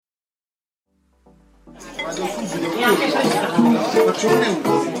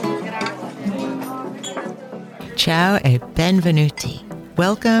Ciao e benvenuti.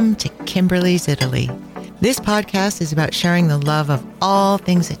 Welcome to Kimberly's Italy. This podcast is about sharing the love of all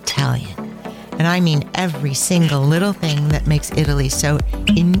things Italian. And I mean every single little thing that makes Italy so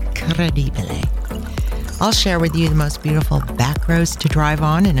incredibile. I'll share with you the most beautiful back roads to drive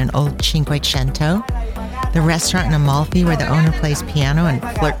on in an old Cinquecento, the restaurant in Amalfi where the owner plays piano and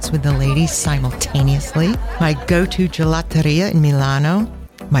flirts with the ladies simultaneously, my go-to gelateria in Milano,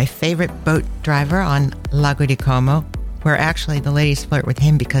 my favorite boat driver on Lago di Como, where actually the ladies flirt with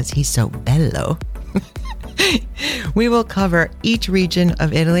him because he's so bello. We will cover each region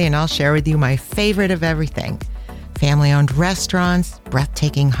of Italy and I'll share with you my favorite of everything. Family-owned restaurants,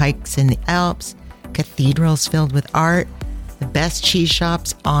 breathtaking hikes in the Alps, cathedrals filled with art, the best cheese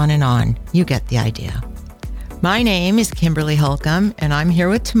shops, on and on. You get the idea. My name is Kimberly Holcombe, and I'm here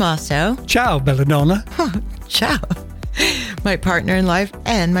with Tommaso. Ciao, Belladonna. Ciao. My partner in life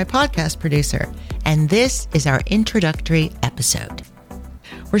and my podcast producer. And this is our introductory episode.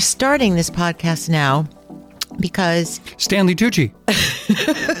 We're starting this podcast now because... Stanley Tucci.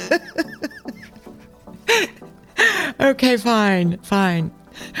 Okay, fine.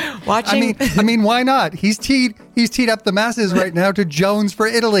 Watching. I mean, why not? He's teed up the masses right now to Jones for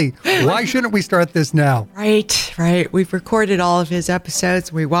Italy. Why shouldn't we start this now? Right. We've recorded all of his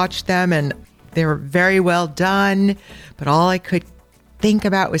episodes. We watched them and they were very well done. But all I could think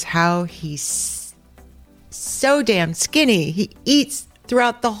about was how he's so damn skinny. He eats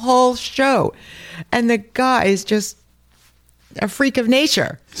throughout the whole show. And the guy is just a freak of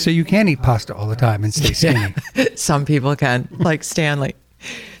nature. So you can't eat pasta all the time and stay skinny. Some people can, like Stanley.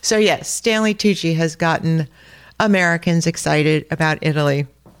 So yes, Stanley Tucci has gotten Americans excited about Italy.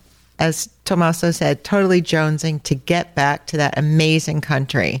 As Tommaso said, totally jonesing to get back to that amazing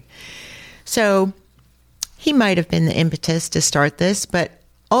country. So he might have been the impetus to start this, but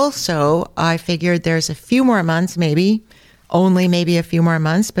also I figured there's a few more months, maybe a few more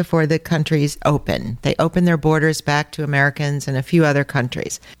months before the countries open. They open their borders back to Americans and a few other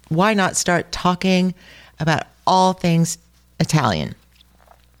countries. Why not start talking about all things Italian?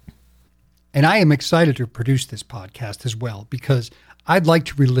 And I am excited to produce this podcast as well because I'd like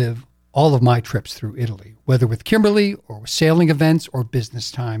to relive all of my trips through Italy, whether with Kimberly or with sailing events or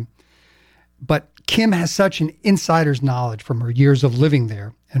business time. But Kim has such an insider's knowledge from her years of living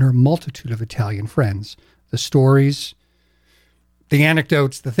there and her multitude of Italian friends. The stories, the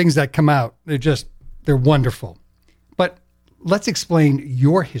anecdotes, the things that come out, they're wonderful. But let's explain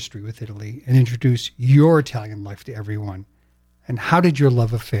your history with Italy and introduce your Italian life to everyone. And how did your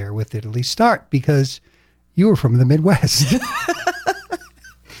love affair with Italy start? Because you were from the Midwest.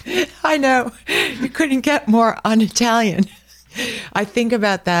 I know. You couldn't get more un-Italian. I think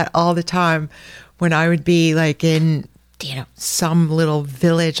about that all the time when I would be like in, some little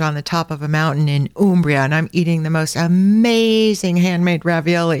village on the top of a mountain in Umbria, and I'm eating the most amazing handmade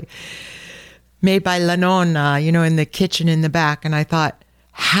ravioli made by La Nonna, in the kitchen in the back. And I thought,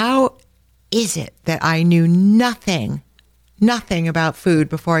 how is it that I knew nothing about food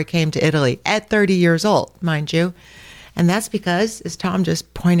before I came to Italy at 30 years old, mind you. And that's because, as Tom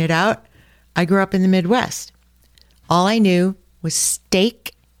just pointed out, I grew up in the Midwest. All I knew was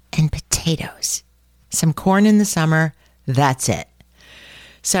steak and potatoes, some corn in the summer. That's it.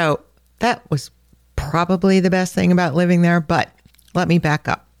 So that was probably the best thing about living there. But let me back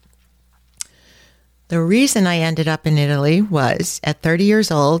up. The reason I ended up in Italy was at 30 years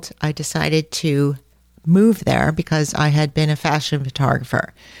old, I decided to move there because I had been a fashion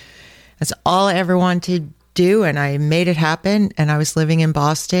photographer. That's all I ever wanted to do, and I made it happen. And I was living in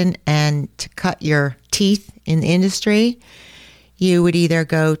Boston, and to cut your teeth in the industry, you would either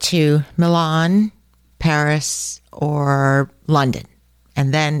go to Milan, Paris, or London.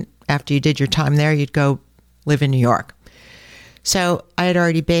 And then after you did your time there, you'd go live in New York. So I had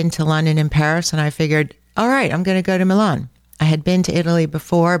already been to London and Paris, and I figured, all right, I'm going to go to Milan. I had been to Italy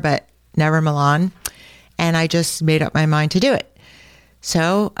before, but never Milan. And I just made up my mind to do it.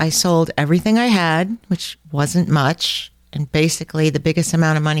 So I sold everything I had, which wasn't much. And basically the biggest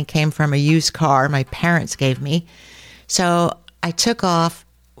amount of money came from a used car my parents gave me. So I took off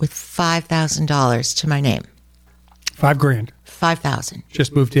with $5,000 to my name. $5,000. $5,000.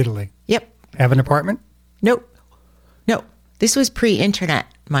 Just moved to Italy. Yep. Have an apartment? Nope. No. This was pre-internet,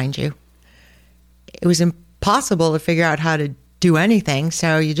 mind you. It was impossible to figure out how to do anything.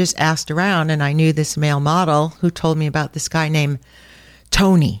 So you just asked around, and I knew this male model who told me about this guy named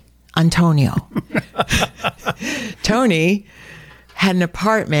Antonio. Tony had an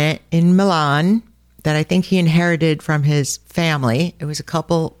apartment in Milan that I think he inherited from his family. It was a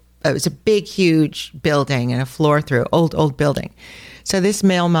couple it was a big, huge building and a floor through, old building. So this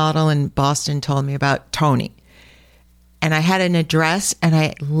male model in Boston told me about Tony. And I had an address, and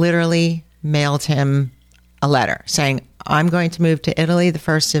I literally mailed him a letter saying, I'm going to move to Italy the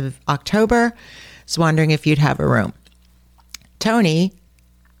 1st of October. Was wondering if you'd have a room. Tony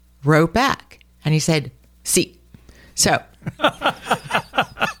wrote back, and he said, "Si." So,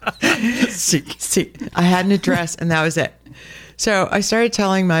 si. I had an address, and that was it. So I started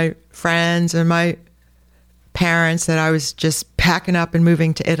telling my friends and my parents that I was just packing up and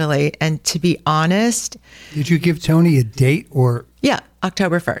moving to Italy. And to be honest... Did you give Tony a date or... Yeah,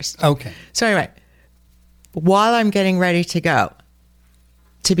 October 1st. Okay. So anyway, while I'm getting ready to go,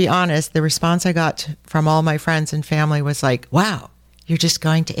 to be honest, the response I got from all my friends and family was like, wow, you're just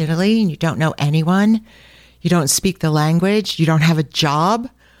going to Italy and you don't know anyone? You don't speak the language? You don't have a job?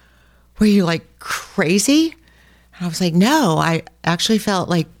 Were you like crazy? And I was like, no, I actually felt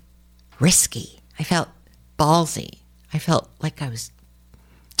like risky. I felt ballsy. I felt like I was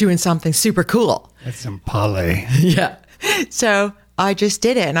doing something super cool. That's some pale. Yeah. So I just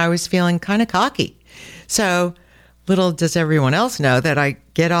did it, and I was feeling kind of cocky. So little does everyone else know that I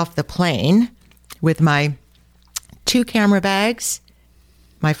get off the plane with my 2 camera bags,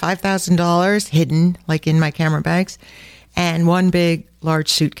 my $5,000 hidden like in my camera bags, and 1 big, large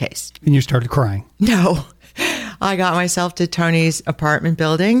suitcase. And you started crying. No. I got myself to Tony's apartment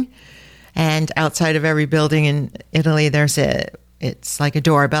building, and outside of every building in Italy, it's like a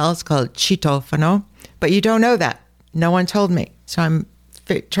doorbell. It's called citofono, but you don't know that. No one told me. So I'm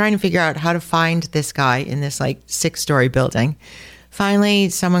trying to figure out how to find this guy in this like 6-story building. Finally,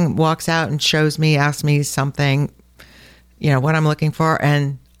 someone walks out and shows me, asks me something, what I'm looking for.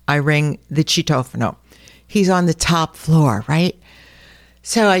 And I ring the citofono. He's on the top floor, right?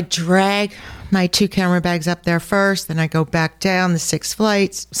 So I drag my 2 camera bags up there first. Then I go back down the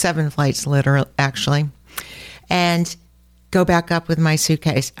 7 flights, literally, actually, and go back up with my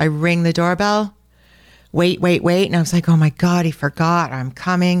suitcase. I ring the doorbell. Wait. And I was like, oh my God, he forgot. I'm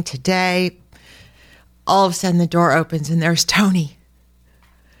coming today. All of a sudden the door opens and there's Tony.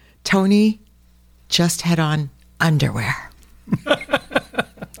 Tony just had on underwear.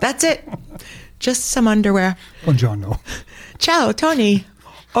 That's it. Just some underwear. Buongiorno. Ciao, Tony.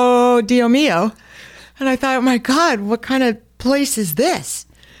 Oh, Dio mio. And I thought, oh my God, what kind of place is this?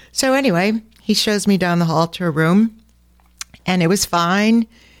 So anyway, he shows me down the hall to a room, and it was fine.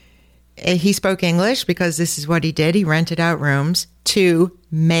 He spoke English because this is what he did. He rented out rooms to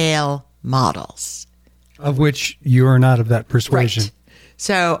male models. Of which you are not of that persuasion. Right.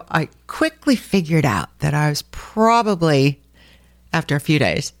 So I quickly figured out that I was probably, after a few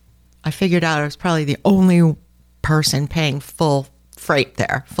days, I figured out I was probably the only person paying full freight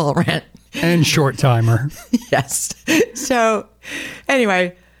there, full rent. And short timer. Yes. So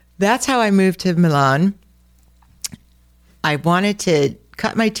anyway, that's how I moved to Milan. I wanted to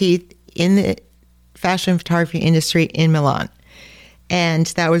cut my teeth in the fashion photography industry in Milan. And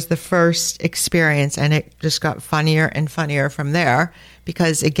that was the first experience. And it just got funnier and funnier from there.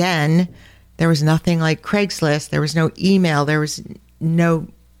 Because again, there was nothing like Craigslist. There was no email. There was no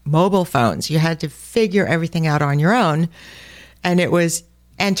mobile phones. You had to figure everything out on your own. And it was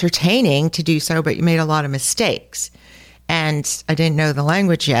entertaining to do so, but you made a lot of mistakes. And I didn't know the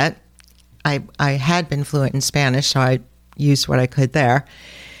language yet. I had been fluent in Spanish, so I used what I could there.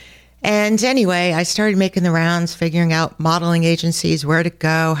 And anyway, I started making the rounds, figuring out modeling agencies, where to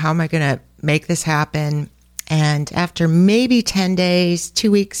go, how am I going to make this happen. And after maybe 10 days, 2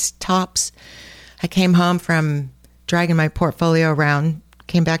 weeks tops, I came home from dragging my portfolio around,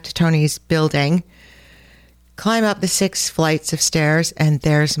 came back to Tony's building, climb up the 6 flights of stairs, and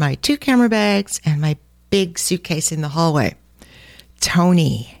there's my 2 camera bags and my big suitcase in the hallway.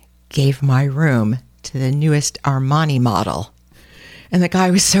 Tony gave my room to the newest Armani model. And the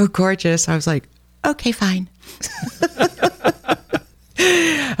guy was so gorgeous. I was like, okay, fine.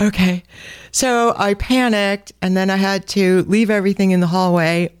 Okay. So I panicked, and then I had to leave everything in the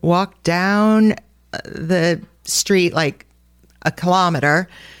hallway, walk down the street like a kilometer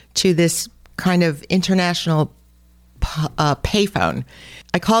to this kind of international payphone.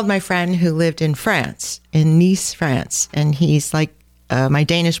 I called my friend who lived in France, in Nice, France, and he's like my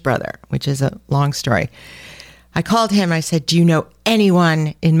Danish brother, which is a long story. I called him. I said, do you know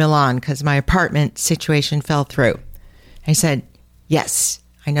anyone in Milan? Because my apartment situation fell through. I said, yes,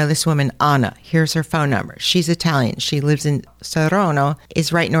 I know this woman, Anna. Here's her phone number. She's Italian. She lives in Saronno.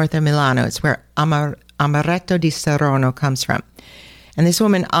 It's right north of Milano. It's where Amaretto di Saronno comes from. And this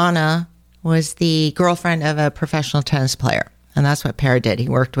woman, Anna, was the girlfriend of a professional tennis player. And that's what Per did. He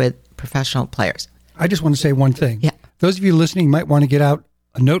worked with professional players. I just want to say one thing. Yeah. Those of you listening might want to get out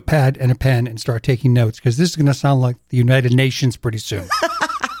a notepad and a pen and start taking notes because this is going to sound like the United Nations pretty soon.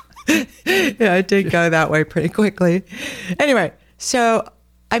 Yeah, it did go that way pretty quickly. Anyway, so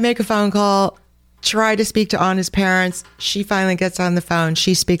I make a phone call, try to speak to Anna's parents. She finally gets on the phone.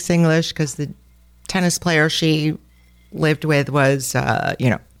 She speaks English because the tennis player she lived with was,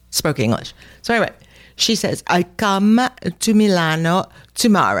 spoke English. So anyway, she says, I come to Milano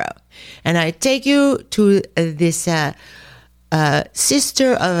tomorrow and I take you to this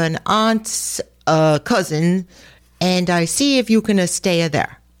sister of an aunt's cousin and I see if you can stay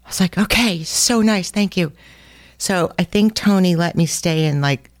there. I was like, okay, so nice. Thank you. So I think Tony let me stay in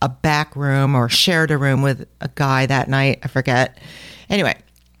like a back room or shared a room with a guy that night. I forget. Anyway,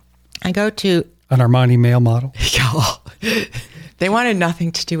 I go to an Armani male model. They wanted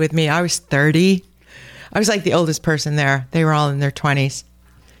nothing to do with me. I was 30. I was like the oldest person there. They were all in their 20s.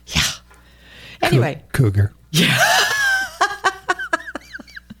 Yeah. Anyway. Cougar. Yeah.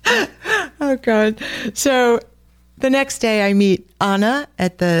 Oh, God. So the next day I meet Anna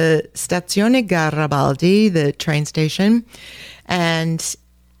at the Stazione Garibaldi, the train station, and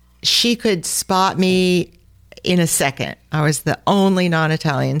she could spot me in a second. I was the only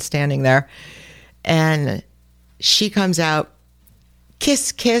non-Italian standing there. And she comes out,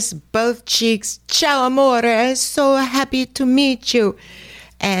 kiss, kiss, both cheeks. Ciao, amore. So happy to meet you.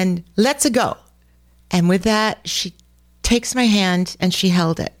 And let's go. And with that, she takes my hand and she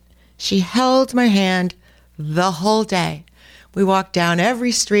held it. She held my hand the whole day. We walked down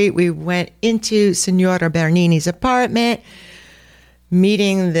every street. We went into Signora Bernini's apartment,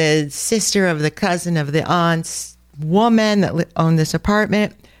 meeting the sister of the cousin of the aunt's woman that owned this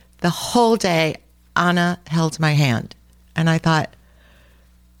apartment. The whole day, Anna held my hand. And I thought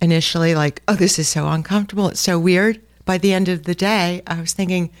initially, like, oh, this is so uncomfortable. It's so weird. By the end of the day, I was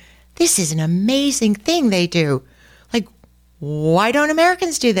thinking, this is an amazing thing they do. Like, why don't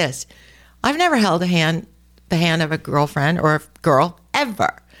Americans do this? I've never held the hand of a girlfriend or a girl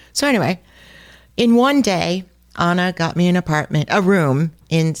ever. So anyway, in one day, Anna got me a room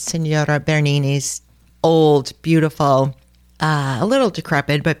in Signora Bernini's old, beautiful, a little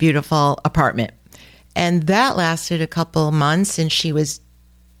decrepit, but beautiful apartment. And that lasted a couple months, and she was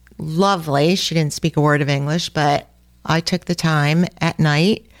lovely. She didn't speak a word of English, but I took the time at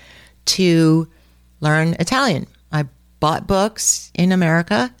night to learn Italian. I bought books in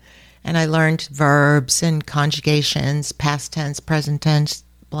America, and I learned verbs and conjugations, past tense, present tense,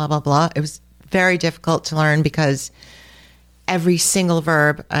 blah, blah, blah. It was very difficult to learn because every single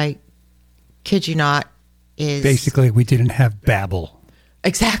verb, I kid you not, is... Basically, we didn't have Babel.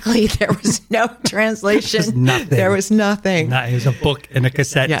 Exactly. There was no translation. There was nothing. It was a book and a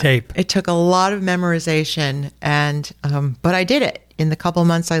cassette tape. It took a lot of memorization, and but I did it in the couple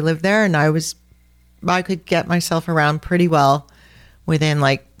months I lived there, and I could get myself around pretty well within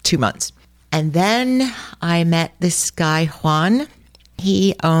like 2 months. And then I met this guy, Juan.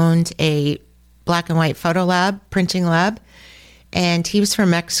 He owned a black and white photo lab, printing lab, and he was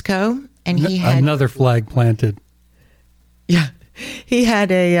from Mexico, and he had another flag planted. Yeah. He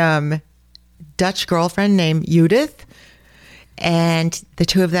had a Dutch girlfriend named Judith, and the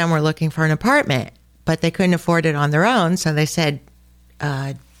two of them were looking for an apartment, but they couldn't afford it on their own. So they said,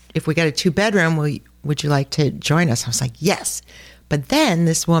 if we get a 2-bedroom, would you like to join us? I was like, yes. But then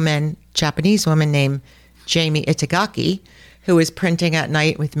this woman, Japanese woman named Jamie Itagaki, who was printing at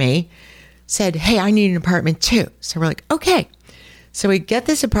night with me, said, hey, I need an apartment too. So we're like, okay. So we get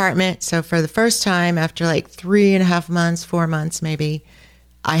this apartment. So for the first time, after like 3.5 months, 4 months maybe,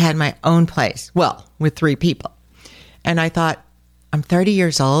 I had my own place. Well, with 3 people. And I thought, I'm 30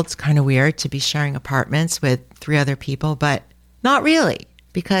 years old. It's kind of weird to be sharing apartments with 3 other people, but not really,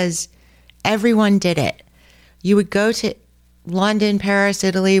 because everyone did it. You would go to London, Paris,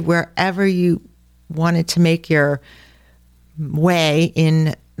 Italy, wherever you wanted to make your way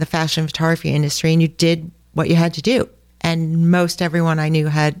in the fashion photography industry, and you did what you had to do. And most everyone I knew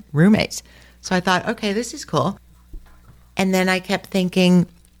had roommates. So I thought, okay, this is cool. And then I kept thinking,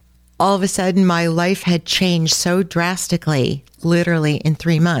 all of a sudden my life had changed so drastically, literally in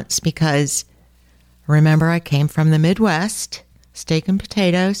 3 months, because remember, I came from the Midwest, steak and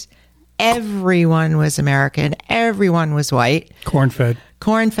potatoes. Everyone was American. Everyone was white.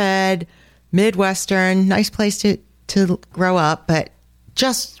 Corn-fed, Midwestern, nice place to grow up, but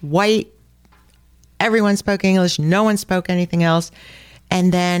just white. Everyone spoke English. No one spoke anything else.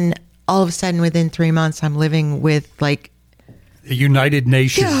 And then all of a sudden, within 3 months, I'm living with like the United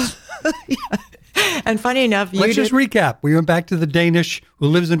Nations. Yeah. And funny enough, let's just recap. We went back to the Danish who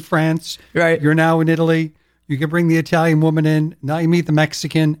lives in France. Right. You're now in Italy. You can bring the Italian woman in. Now you meet the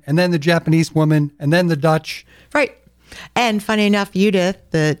Mexican, and then the Japanese woman, and then the Dutch. Right. And funny enough, Judith,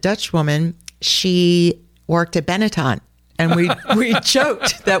 the Dutch woman, she worked at Benetton. And we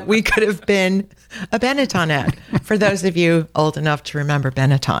joked that we could have been a Benetton ad. For those of you old enough to remember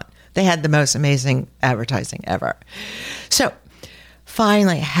Benetton, they had the most amazing advertising ever. So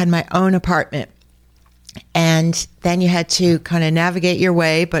finally, I had my own apartment. And then you had to kind of navigate your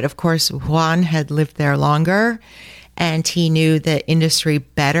way. But of course, Juan had lived there longer. And he knew the industry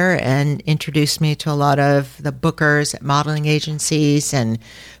better and introduced me to a lot of the bookers at modeling agencies. And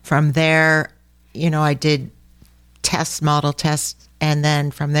from there, I did model tests. And then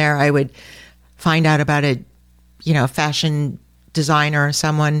from there, I would find out about a fashion designer or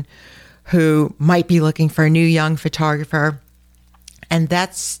someone who might be looking for a new young photographer. And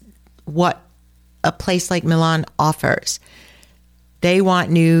that's what a place like Milan offers. They want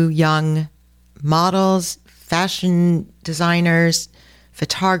new young models, fashion designers,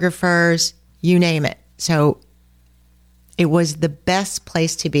 photographers, you name it. So it was the best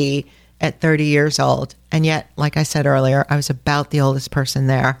place to be at 30 years old. And yet, like I said earlier, I was about the oldest person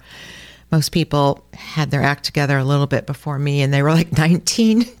there. Most people had their act together a little bit before me, and they were like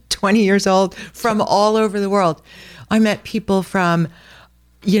 19, 20 years old from all over the world. I met people from,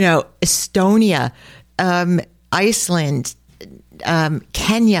 Estonia, Iceland,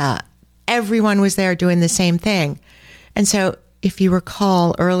 Kenya. Everyone was there doing the same thing. And so if you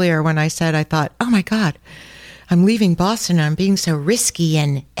recall earlier when I said, I thought, oh my God, I'm leaving Boston and I'm being so risky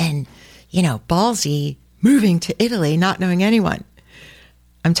and ballsy, moving to Italy, not knowing anyone.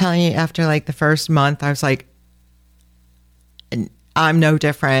 I'm telling you, after like the first month, I was like, I'm no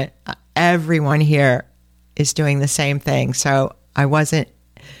different. Everyone here is doing the same thing. So I wasn't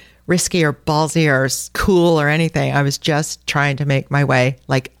risky or ballsy or cool or anything. I was just trying to make my way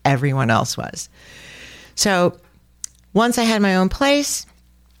like everyone else was. So once I had my own place,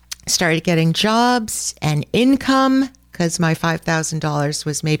 started getting jobs and income, because my $5,000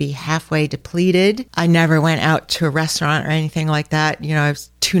 was maybe halfway depleted. I never went out to a restaurant or anything like that. I was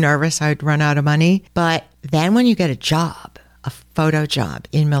too nervous. I'd run out of money. But then when you get a job, a photo job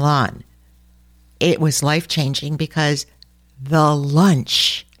in Milan, it was life-changing because the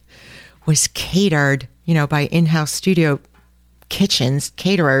lunch was catered, by in-house studio kitchens,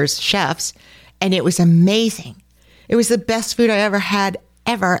 caterers, chefs, and it was amazing. It was the best food I ever had,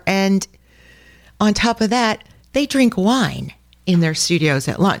 ever. And on top of that, they drink wine in their studios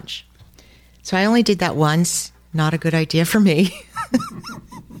at lunch. So I only did that once. Not a good idea for me.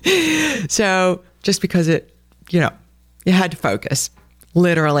 So just because you had to focus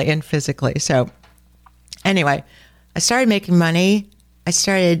literally and physically. So anyway, I started making money. I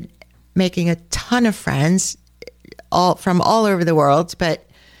started making a ton of friends from all over the world. But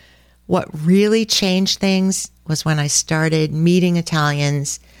what really changed things was when I started meeting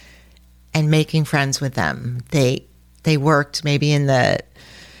Italians and making friends with them. They worked maybe in the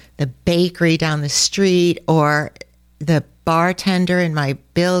bakery down the street or the bartender in my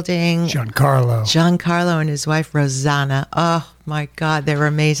building. Giancarlo and his wife, Rosanna. Oh my God, they were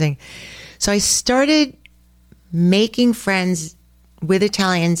amazing. So I started making friends with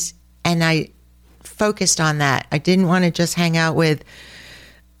Italians and I focused on that. I didn't want to just hang out with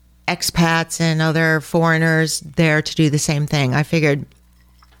expats and other foreigners there to do the same thing. I figured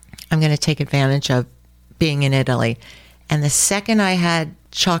I'm going to take advantage of being in Italy. And the second I had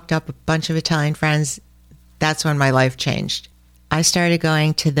chalked up a bunch of Italian friends, that's when my life changed. I started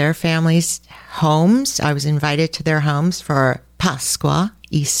going to their families' homes. I was invited to their homes for Pasqua,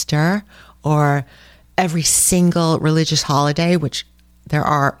 Easter, or every single religious holiday, which there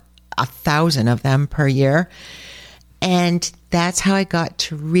are 1,000 of them per year. And that's how I got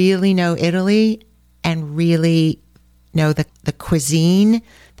to really know Italy and really know the cuisine,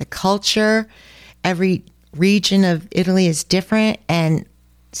 the culture. Every region of Italy is different. And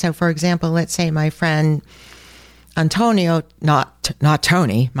so, for example, let's say my friend Antonio, not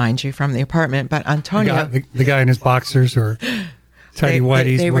Tony, mind you, from the apartment, but Antonio. The guy in his boxers or tidy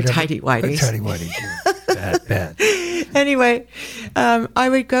whities. They were tidy whities. Tidy whities. Bad. Anyway, I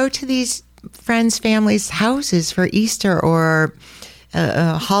would go to these friends' families' houses for Easter or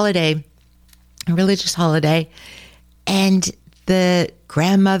a holiday, a religious holiday. And the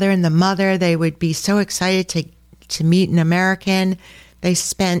grandmother and the mother, they would be so excited to meet an American. They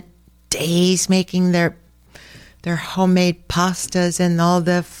spent days making their homemade pastas and all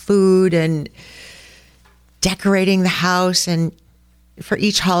the food and decorating the house. And for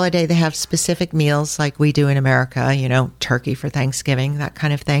each holiday, they have specific meals like we do in America, turkey for Thanksgiving, that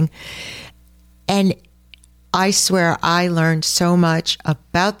kind of thing. And I swear I learned so much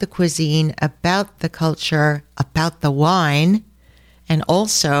about the cuisine, about the culture, about the wine, and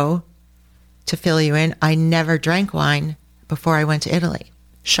also to fill you in, I never drank wine before I went to Italy.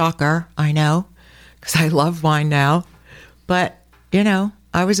 Shocker, I know, because I love wine now. But,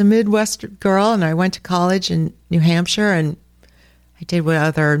 I was a Midwest girl and I went to college in New Hampshire and I did what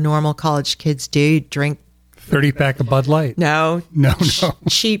other normal college kids do, drink 30-pack of Bud Light. No.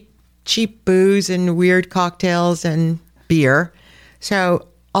 Cheap booze and weird cocktails and beer. So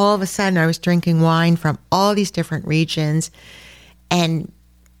all of a sudden I was drinking wine from all these different regions, and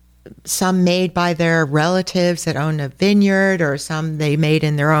some made by their relatives that owned a vineyard, or some they made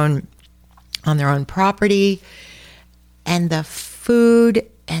on their own property. And the food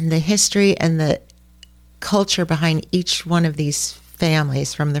and the history and the culture behind each one of these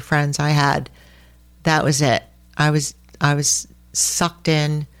families from the friends I had, that was it. I was sucked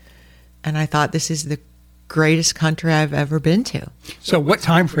in, and I thought, this is the greatest country I've ever been to. So what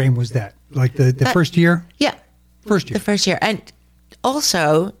time frame was that? Like the first year? Yeah. First year. The first year. And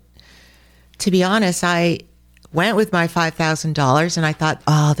also, to be honest, I went with my $5,000 and I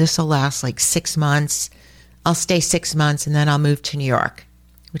thought, this will last like 6 months. I'll stay 6 months and then I'll move to New York,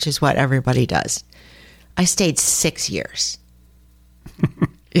 which is what everybody does. I stayed 6 years.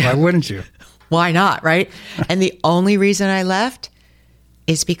 Why wouldn't you? Why not, right? And the only reason I left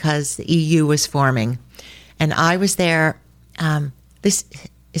is because the EU was forming. And I was there, this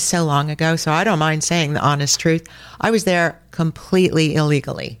is so long ago, so I don't mind saying the honest truth. I was there completely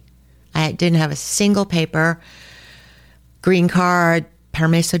illegally. I didn't have a single paper, green card,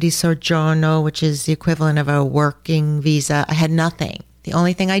 permesso di soggiorno, which is the equivalent of a working visa. I had nothing. The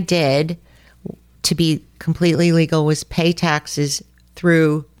only thing I did to be completely legal was pay taxes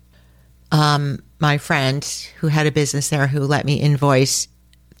through my friend who had a business there, who let me invoice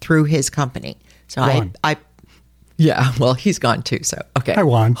through his company. So yeah, well, he's gone too. So, okay. Hi,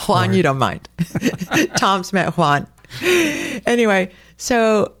 Juan. Juan, you don't mind. Tom's met Juan. Anyway,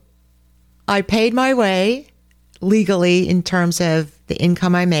 so I paid my way legally in terms of the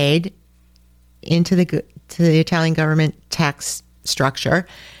income I made to the Italian government tax structure.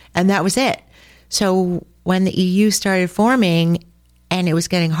 And that was it. So when the EU started forming and it was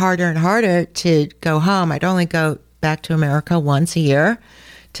getting harder and harder to go home, I'd only go back to America once a year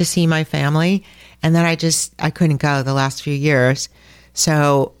to see my family. And then I couldn't go the last few years.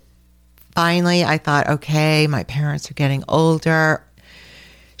 So finally I thought, okay, my parents are getting older.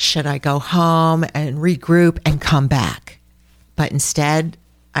 Should I go home and regroup and come back? But instead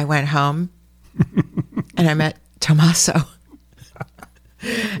I went home and I met Tommaso.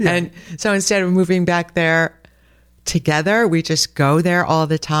 And so instead of moving back there together, we just go there all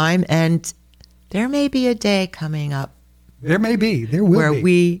the time. And there may be a day coming up. There may be. There will where be.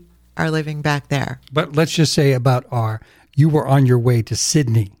 We are living back there. But let's just say about you were on your way to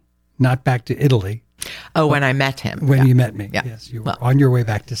Sydney, not back to Italy. Oh, when I met him. When you met me. Yeah. Yes, you were on your way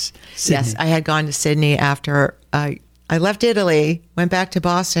back to Sydney. Yes, I had gone to Sydney after I left Italy, went back to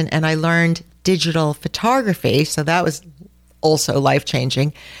Boston, and I learned digital photography. So that was also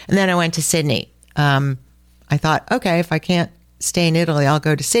life-changing. And then I went to Sydney. I thought, okay, if I can't stay in Italy, I'll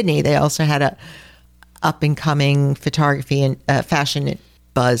go to Sydney. They also had a up-and-coming photography and fashion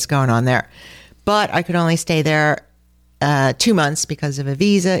buzz going on there. But I could only stay there 2 months because of a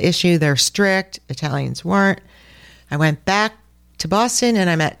visa issue. They're strict. Italians weren't. I went back to Boston and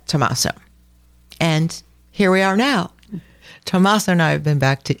I met Tommaso. And here we are now. Tommaso and I have been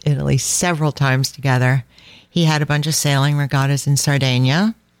back to Italy several times together. He had a bunch of sailing regattas in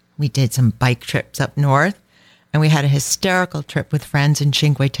Sardinia. We did some bike trips up north. And we had a hysterical trip with friends in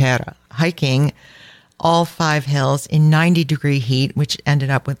Cinque Terre, hiking all 5 hills in 90-degree heat, which ended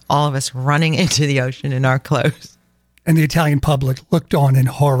up with all of us running into the ocean in our clothes. And the Italian public looked on in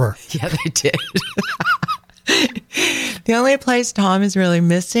horror. Yeah, they did. The only place Tom is really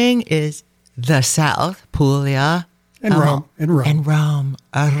missing is the South, Puglia. And Rome. And Rome.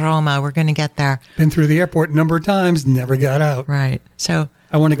 Roma. We're going to get there. Been through the airport a number of times, never got out. Right. So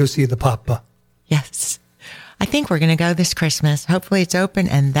I want to go see the Papa. Yes. I think we're going to go this Christmas. Hopefully it's open,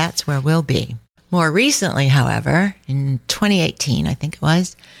 and that's where we'll be. More recently, however, in 2018, I think it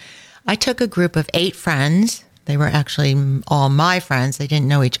was, I took a group of 8 friends. They were actually all my friends. They didn't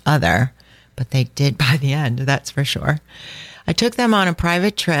know each other, but they did by the end, that's for sure. I took them on a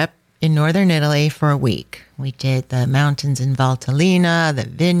private trip in northern Italy for a week. We did the mountains in Valtellina, the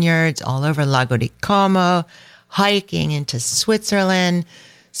vineyards all over Lago di Como, hiking into Switzerland,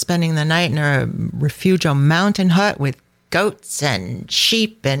 spending the night in a refugio mountain hut with goats and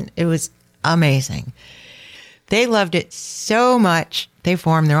sheep, and it was amazing. They loved it so much. They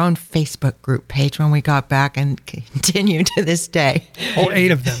formed their own Facebook group page when we got back and continue to this day. All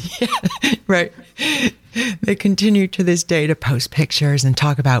 8 of them. Yeah, right. They continue to this day to post pictures and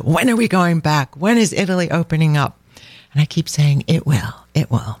talk about, when are we going back? When is Italy opening up? And I keep saying, it will.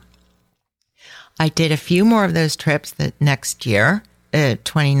 It will. I did a few more of those trips that next year,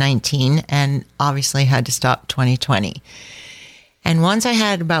 2019, and obviously had to stop 2020. And once I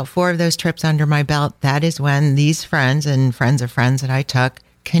had about 4 of those trips under my belt, that is when these friends and friends of friends that I took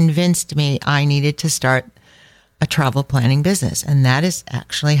convinced me I needed to start a travel planning business. And that is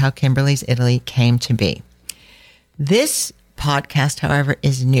actually how Kimberly's Italy came to be. This podcast, however,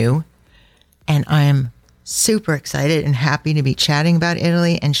 is new, and I am super excited and happy to be chatting about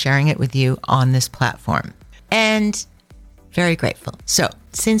Italy and sharing it with you on this platform. And very grateful. So,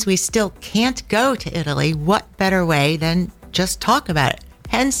 since we still can't go to Italy, what better way than just talk about it?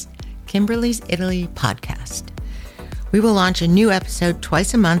 Hence, Kimberly's Italy podcast. We will launch a new episode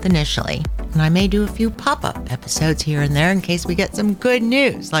twice a month initially, and I may do a few pop-up episodes here and there in case we get some good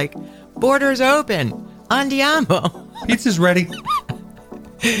news, like borders open, andiamo. Pizza's ready.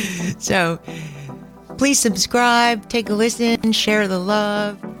 So, please subscribe, take a listen, share the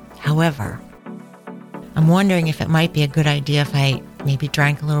love. However, I'm wondering if it might be a good idea if I maybe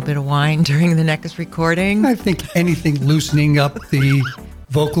drank a little bit of wine during the next recording. I think anything loosening up the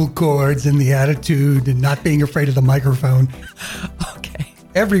vocal cords and the attitude and not being afraid of the microphone. Okay.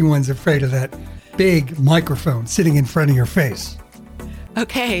 Everyone's afraid of that big microphone sitting in front of your face.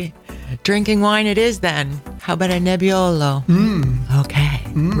 Okay. Drinking wine it is then. How about a Nebbiolo? Okay.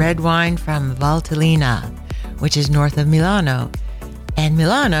 Red wine from Valtellina, which is north of Milano. And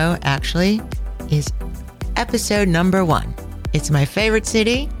Milano actually is episode number 1. It's my favorite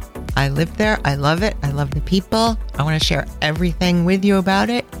city. I live there. I love it. I love the people. I want to share everything with you about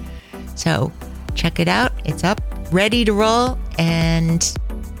it. So check it out. It's up, ready to roll. And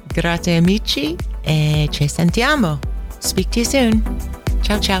grazie amici e ci sentiamo. Speak to you soon.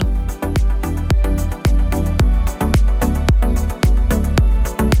 Ciao, ciao.